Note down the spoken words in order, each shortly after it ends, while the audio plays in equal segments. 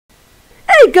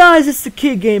Hey guys, it's the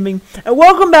Kid Gaming, and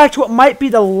welcome back to what might be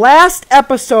the last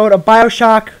episode of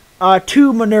Bioshock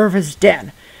 2 Minerva's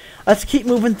Den. Let's keep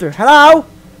moving through. Hello?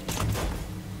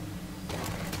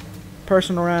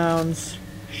 Personal rounds,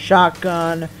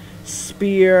 shotgun,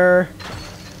 spear.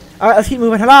 Alright, let's keep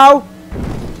moving. Hello?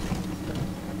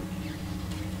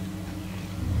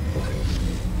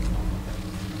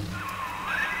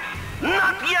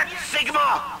 Not yet,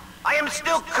 Sigma! I am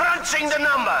still crunching the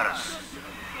numbers!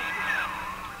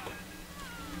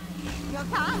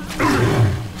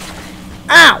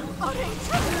 Ow!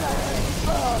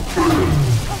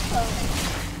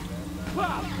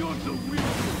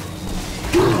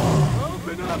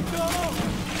 Open up, dog!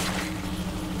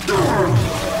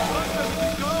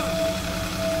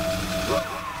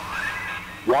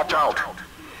 Watch out!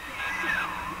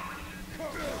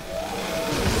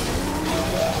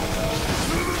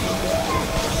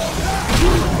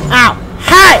 Ow!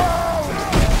 Hey!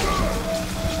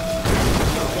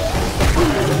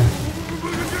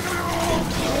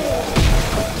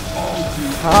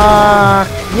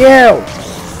 You!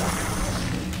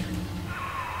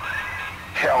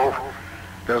 Hell,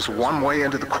 there's one way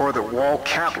into the core of the wall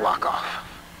can't lock off.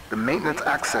 The maintenance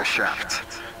access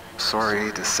shaft.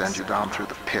 Sorry to send you down through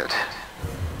the pit.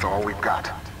 It's all we've got.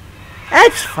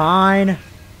 That's fine.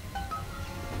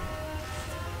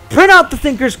 Print out the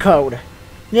Thinker's Code.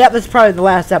 Yep, this is probably the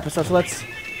last episode, so let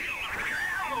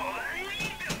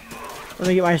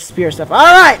me get my spear stuff.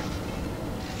 Alright!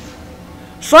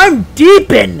 So I'm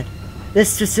deep in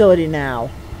this facility now.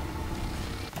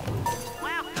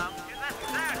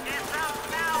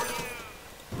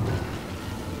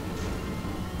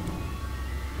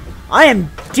 I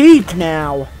am deep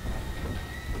now.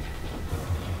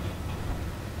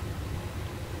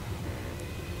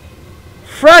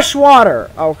 Fresh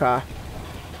water. Okay.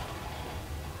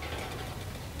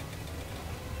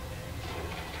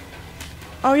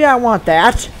 Oh yeah, I want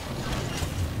that.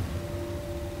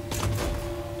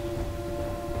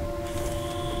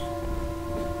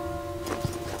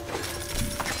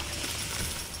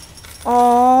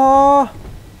 Aww.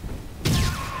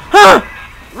 Huh!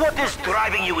 What is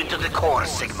driving you into the core,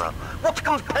 Sigma? What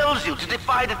compels you to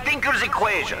defy the Thinker's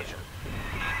equation?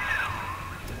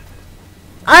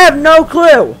 I have no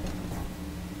clue.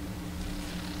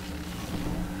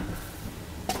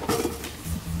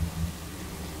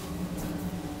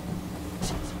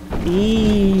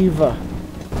 Eve.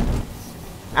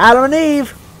 Adam and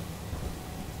Eve.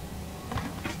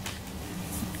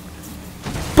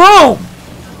 Boom!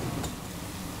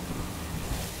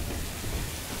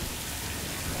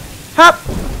 Hop!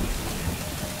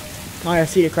 Oh, I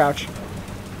see you crouch.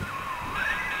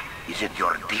 Is it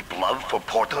your deep love for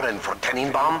Porter and for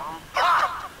Tenenbaum?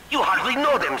 Ah! You hardly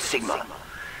know them, Sigma.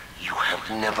 You have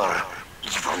never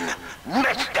even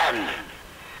met them.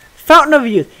 Fountain of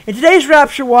Youth. In today's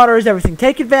Rapture, water is everything.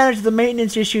 Take advantage of the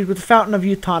maintenance issues with the Fountain of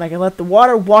Youth tonic and let the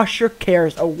water wash your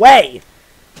cares away.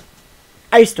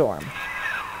 Ice Storm.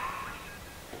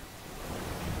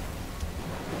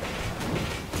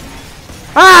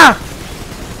 Ah!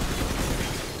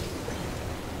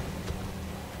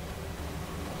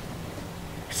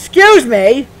 Excuse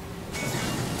me?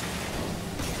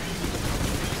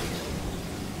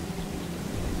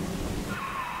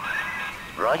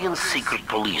 Ryan's secret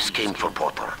police came for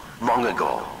Porter long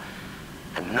ago.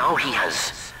 And now he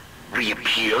has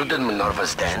reappeared in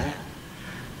Minerva's den?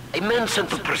 A man sent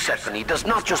to Persephone does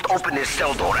not just open his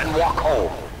cell door and walk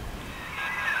home.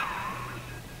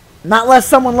 Not unless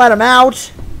someone let him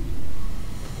out.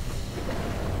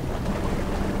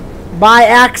 By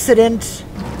accident.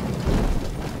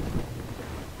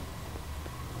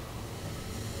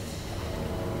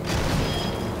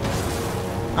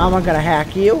 I'm not gonna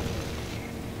hack you.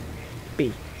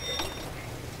 B.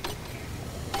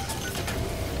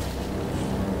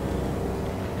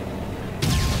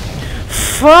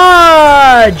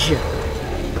 Fudge!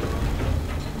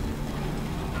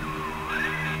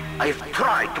 I have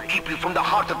tried to keep you from the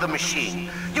heart of the machine.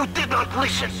 You did not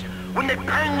listen. When the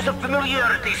pangs of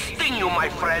familiarity sting you, my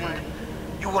friend,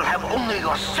 you will have only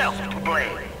yourself to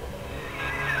blame.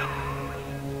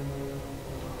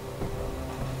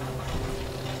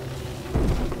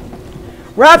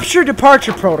 Rapture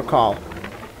Departure Protocol.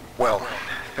 Well,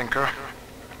 Thinker,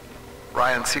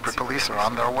 Ryan's secret police are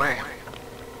on their way.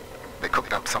 They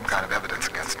cooked up some kind of evidence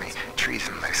against me.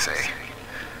 Treason, they say.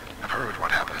 I've heard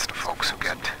what happens to folks who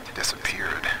get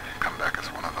disappeared, come back as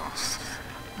one of those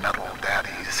metal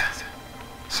daddies.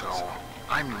 So,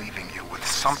 I'm leaving you with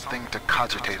something to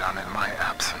cogitate on in my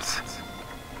absence.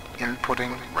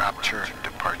 Inputting Rapture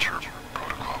Departure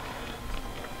Protocol.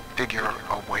 Figure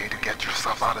a way to get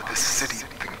yourself out of this city,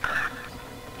 Thinker.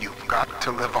 got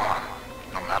to live on,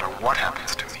 no matter what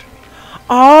happens to me.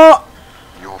 Oh,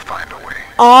 You'll find a way.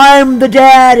 I'm the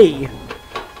daddy.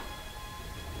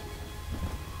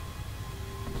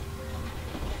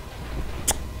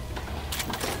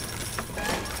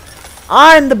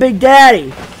 I'm the big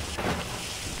daddy.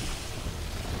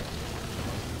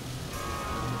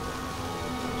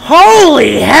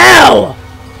 Holy hell!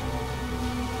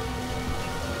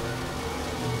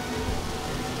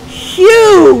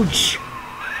 Huge!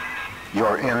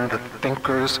 You're in the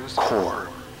Thinker's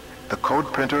core. The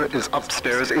code printer is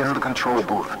upstairs in the control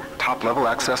booth. Top-level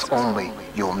access only.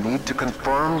 You'll need to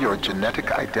confirm your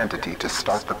genetic identity to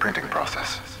start the printing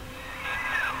process.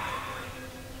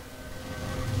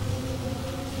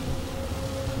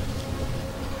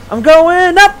 I'm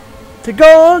going up to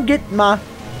go get my...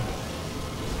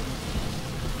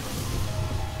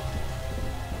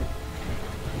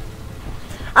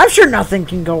 I'm sure nothing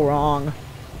can go wrong.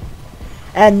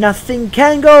 And nothing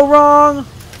can go wrong.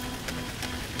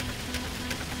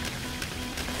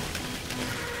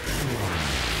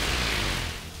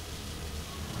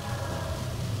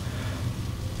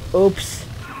 Oops.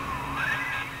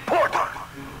 Porter,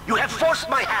 you have forced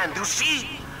my hand, you see?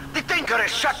 The Thinker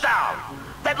is shut down.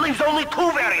 That leaves only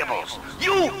two variables,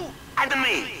 you and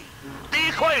me. The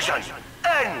equation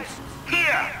ends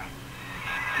here.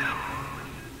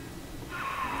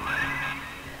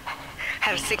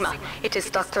 Herr Sigma, it is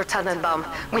Dr. Tannenbaum.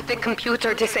 With the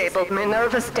computer disabled,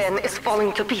 Minerva's den is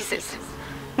falling to pieces.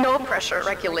 No pressure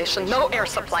regulation, no air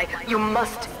supply. You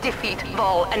must defeat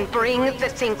Vol and bring the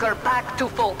Thinker back to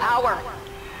full power.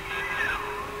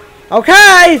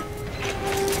 Okay!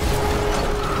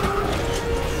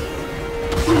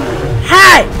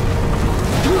 Hey!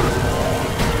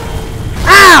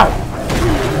 Ow!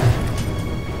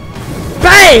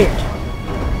 Bang!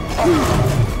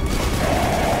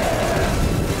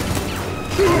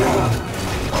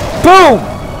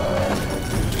 Boom!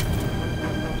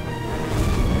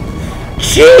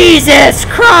 Jesus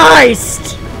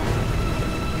Christ!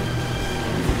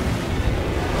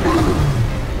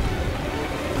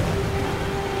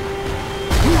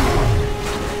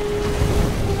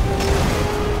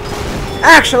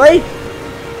 Actually,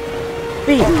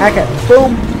 B, heck it.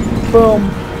 Boom, boom,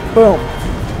 boom.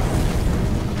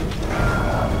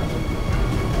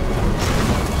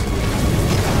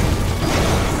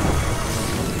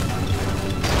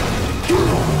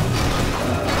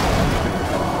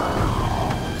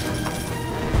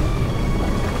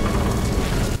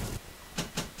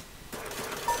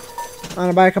 I'm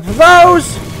gonna buy a couple of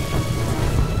those.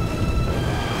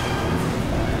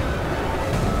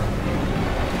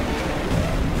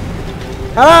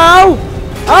 Hello?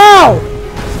 Oh!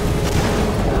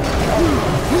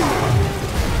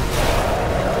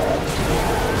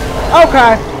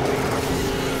 Okay.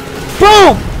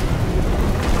 Boom!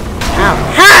 Ow.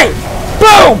 Hey!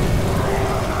 Boom!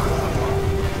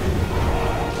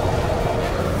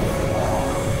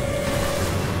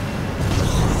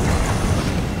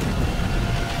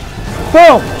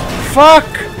 Boom! Fuck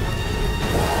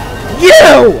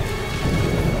you!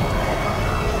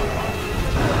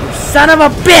 Son of a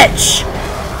bitch!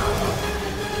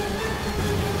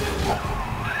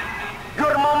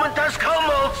 Your moment has come,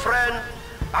 old friend.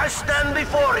 I stand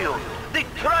before you, the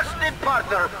trusted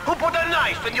partner who put a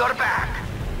knife in your back.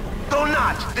 Do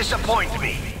not disappoint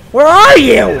me. Where are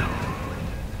you?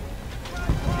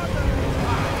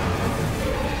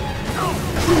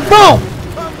 Boom!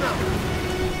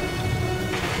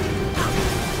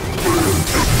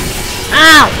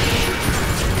 Ow!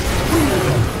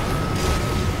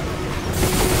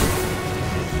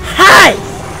 Hi!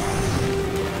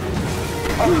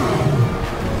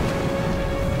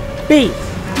 B.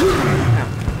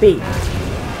 B.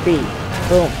 B.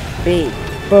 Boom. B.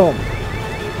 Boom.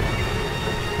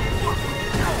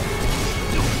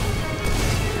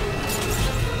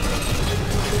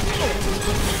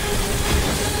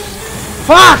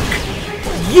 Fuck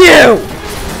you!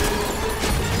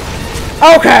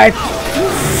 Okay.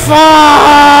 Fuck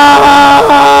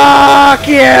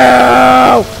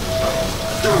you!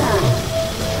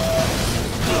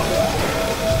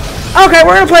 Okay,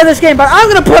 we're gonna play this game, but I'm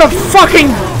gonna put a fucking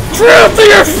drill through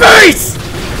your face!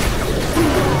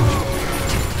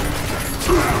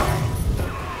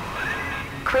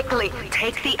 Quickly,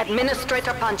 take the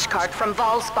administrator punch card from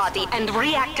Vol's body and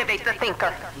reactivate the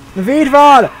Thinker. David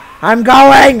Vol, I'm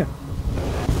going!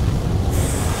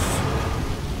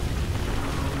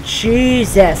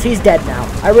 Jesus, he's dead now.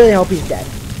 I really hope he's dead.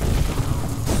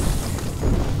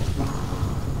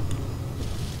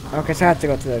 Okay, so I have to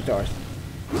go through those doors.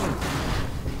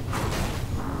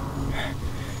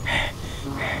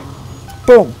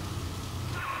 Boom.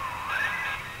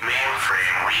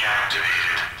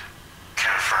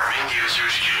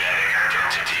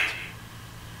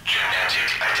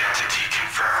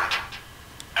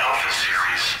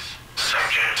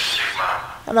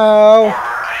 Hello.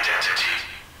 Identity.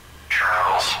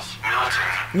 Charles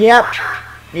Milton. Yep. Porter.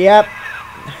 Yep.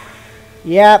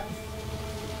 Yep.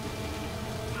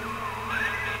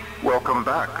 Welcome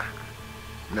back,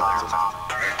 Milton.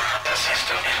 The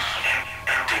system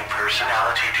ending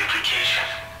personality duplication.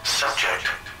 Subject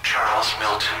Charles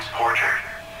Milton Porter.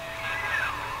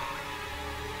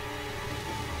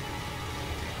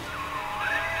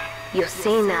 You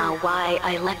see now why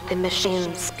I let the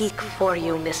machine speak for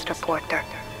you, Mr. Porter.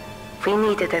 We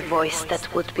needed a voice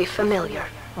that would be familiar,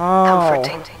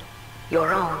 comforting,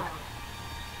 your own.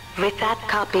 With that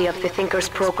copy of the Thinker's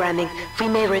programming, we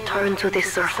may return to the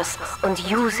surface and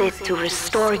use it to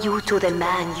restore you to the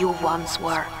man you once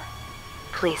were.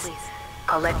 Please,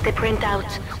 collect the printout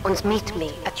and meet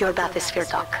me at your bathysphere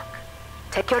dock.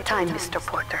 Take your time, Mr.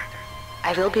 Porter.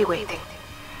 I will be waiting.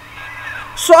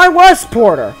 So I was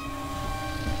Porter.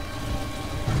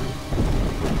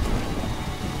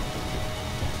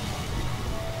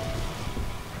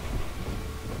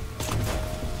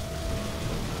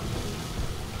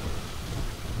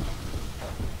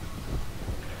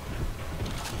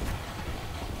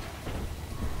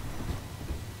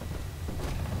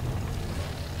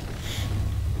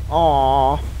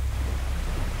 Aww.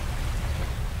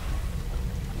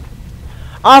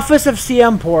 Office of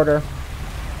CM Porter.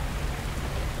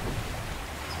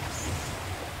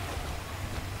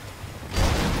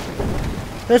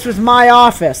 This was my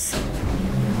office.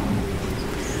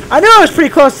 I knew I was pretty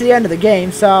close to the end of the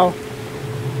game, so...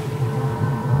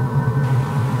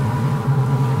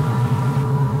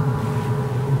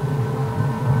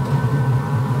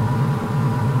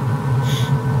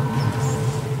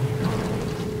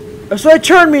 So they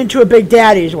turned me into a Big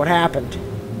Daddy is what happened.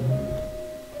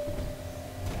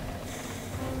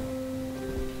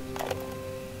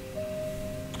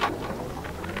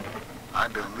 I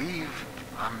believe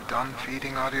I'm done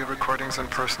feeding audio recordings and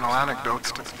personal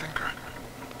anecdotes to the Thinker.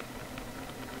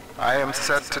 I am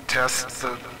set to test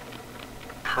the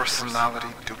personality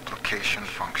duplication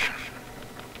function.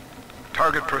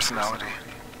 Target personality,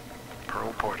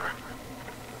 Pearl Porter.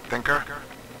 Thinker,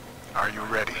 are you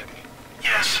ready?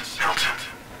 Yes, Milton.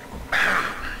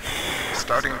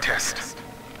 Starting test.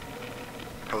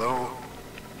 Hello,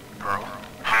 Pearl.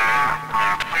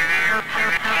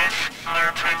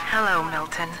 Hello,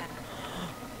 Milton.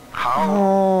 How?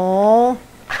 Aww.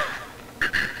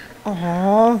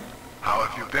 Aww. How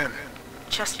have you been?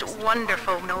 Just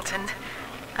wonderful, Milton.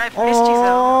 I've missed you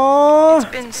though. It's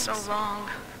been so long.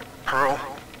 Pearl,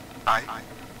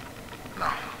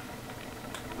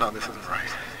 No, this isn't right.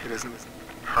 It isn't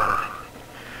her.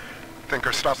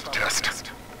 Thinker, stop the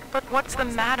test. But what's the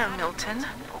matter, Milton?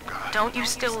 Oh, God. Don't you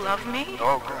still love me?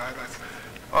 Oh, God.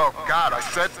 Oh, God,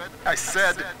 I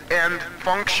said end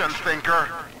function, Thinker.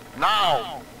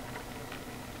 Now!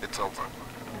 It's over.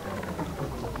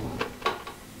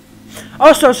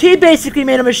 Oh, so he basically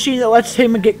made a machine that lets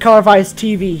him get color-vised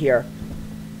TV here.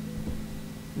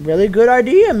 Really good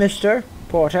idea, Mr.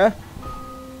 Porter.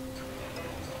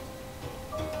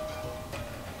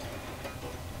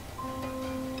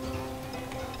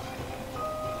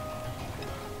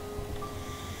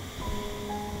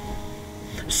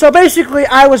 So basically,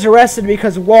 I was arrested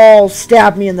because Wall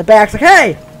stabbed me in the back. It's like,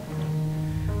 hey,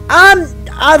 I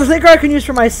the Thinker I can use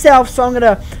for myself, so I'm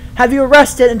gonna have you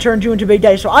arrested and turn you into Big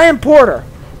Daddy. So I am Porter.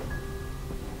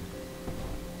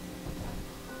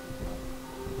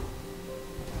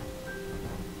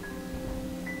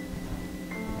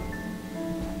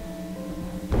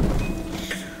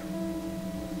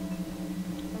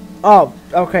 Oh,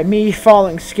 okay, me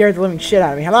falling scared the living shit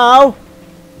out of me. Hello?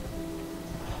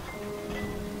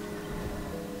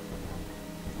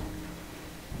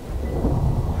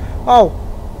 Oh.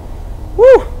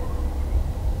 Woo!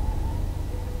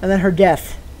 And then her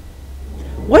death.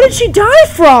 What did she die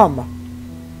from?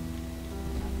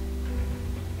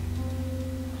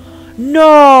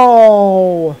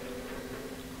 No!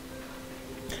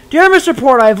 Dear Mr.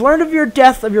 Porter, I have learned of your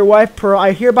death of your wife, Pearl.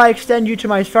 I hereby extend you to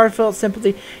my heartfelt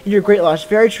sympathy in your great loss.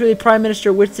 Very truly, Prime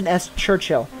Minister Winston S.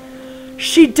 Churchill.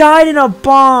 She died in a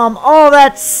bomb. Oh,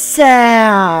 that's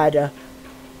sad.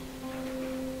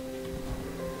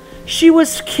 She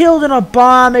was killed in a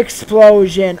bomb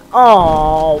explosion.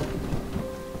 Oh,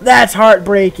 that's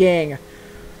heartbreaking.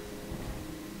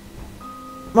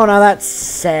 Oh, now that's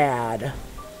sad.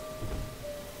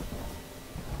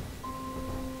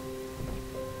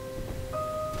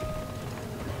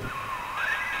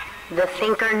 The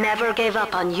Thinker never gave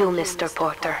up on you, Mr.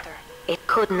 Porter. It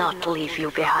could not leave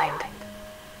you behind.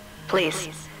 Please,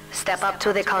 step up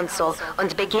to the console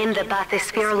and begin the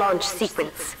bathysphere launch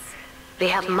sequence. We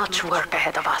have much work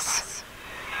ahead of us.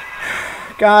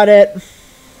 Got it.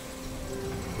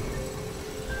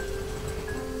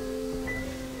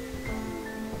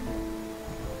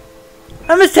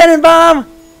 I miss Tenenbaum!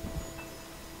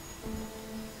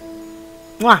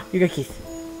 Mwah, you got Keith.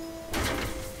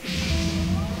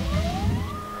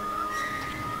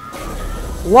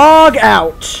 Log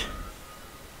out.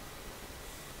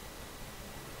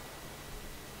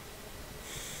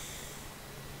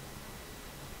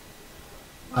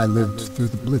 I lived through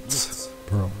the Blitz,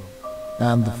 Pearl,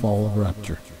 and the fall of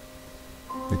Rapture.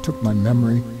 They took my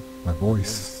memory, my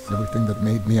voice, everything that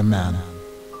made me a man.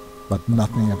 But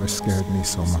nothing ever scared me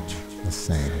so much as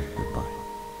saying goodbye.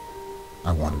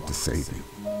 I wanted to save you.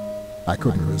 I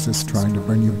couldn't resist trying to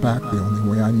bring you back the only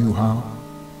way I knew how.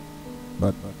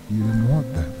 But you didn't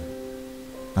want that.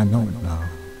 I know it now.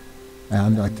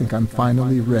 And I think I'm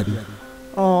finally ready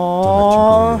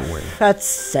Oh, to let you go your way. that's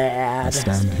sad. I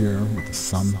stand here with the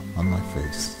sun on my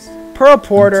face. Pearl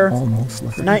Porter, And it's almost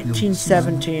like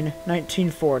 1917,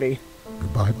 1940.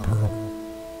 Goodbye, Pearl.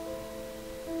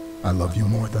 I love you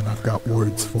more than I've got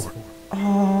words for.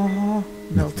 Oh,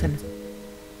 Milton.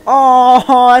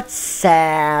 Oh, that's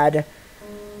sad.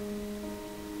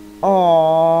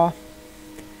 Oh,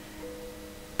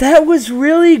 that was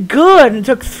really good. It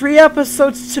took 3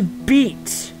 episodes to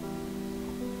beat.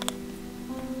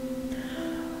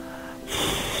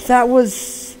 That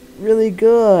was really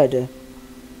good.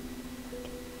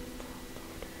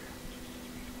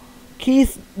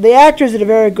 Keith, the actors did a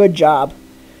very good job.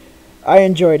 I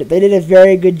enjoyed it. They did a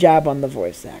very good job on the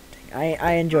voice acting.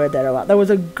 I enjoyed that a lot. That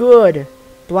was a good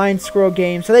Blind Squirrel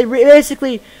game. So they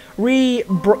basically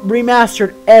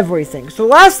remastered everything. So the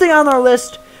last thing on our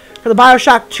list for the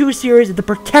Bioshock 2 series is the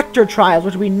Protector Trials,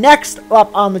 which will be next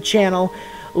up on the channel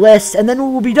list. And then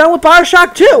we will be done with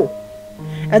Bioshock 2.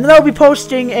 And then I'll be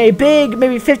posting a big,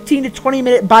 maybe 15 to 20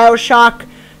 minute Bioshock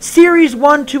Series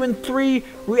 1, 2, and 3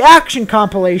 reaction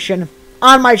compilation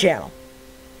on my channel.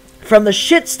 From the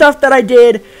shit stuff that I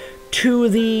did to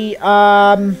the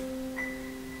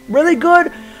really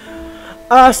good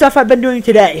stuff I've been doing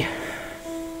today.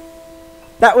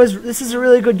 This is a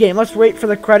really good game. Let's wait for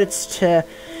the credits to...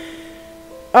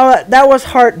 Oh, that was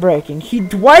heartbreaking.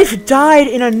 His wife died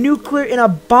in a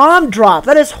bomb drop.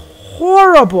 That is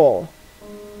horrible.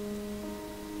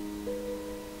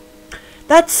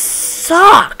 That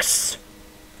sucks.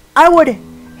 I would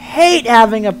hate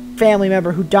having a family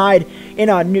member who died in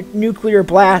a nuclear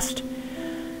blast.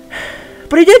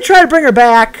 But he did try to bring her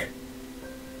back.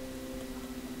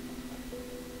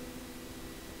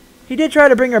 He did try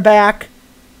to bring her back.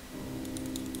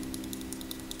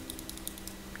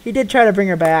 He did try to bring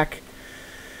her back.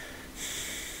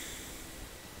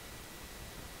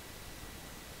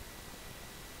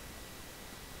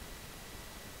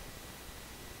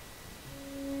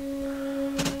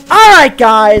 Alright,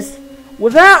 guys.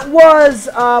 Well, that was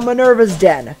Minerva's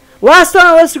Den. Last on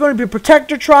our list are going to be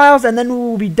Protector Trials, and then we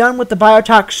will be done with the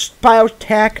Bioshock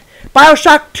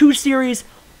 2 series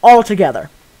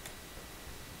altogether.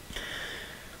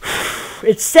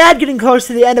 It's sad getting close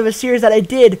to the end of a series that I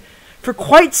did for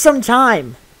quite some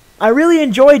time. I really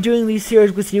enjoy doing these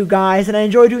series with you guys, and I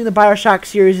enjoy doing the Bioshock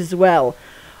series as well.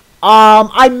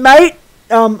 I might,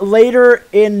 later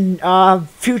in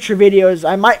future videos,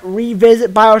 I might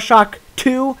revisit Bioshock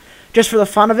 2 just for the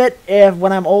fun of it,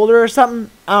 when I'm older or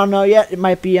something. I don't know yet. It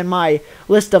might be in my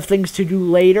list of things to do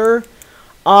later.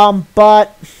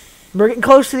 But we're getting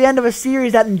close to the end of a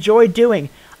series that I enjoy doing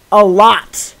a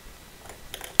lot.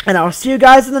 And I'll see you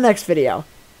guys in the next video.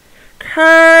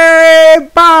 Okay,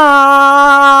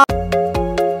 bye!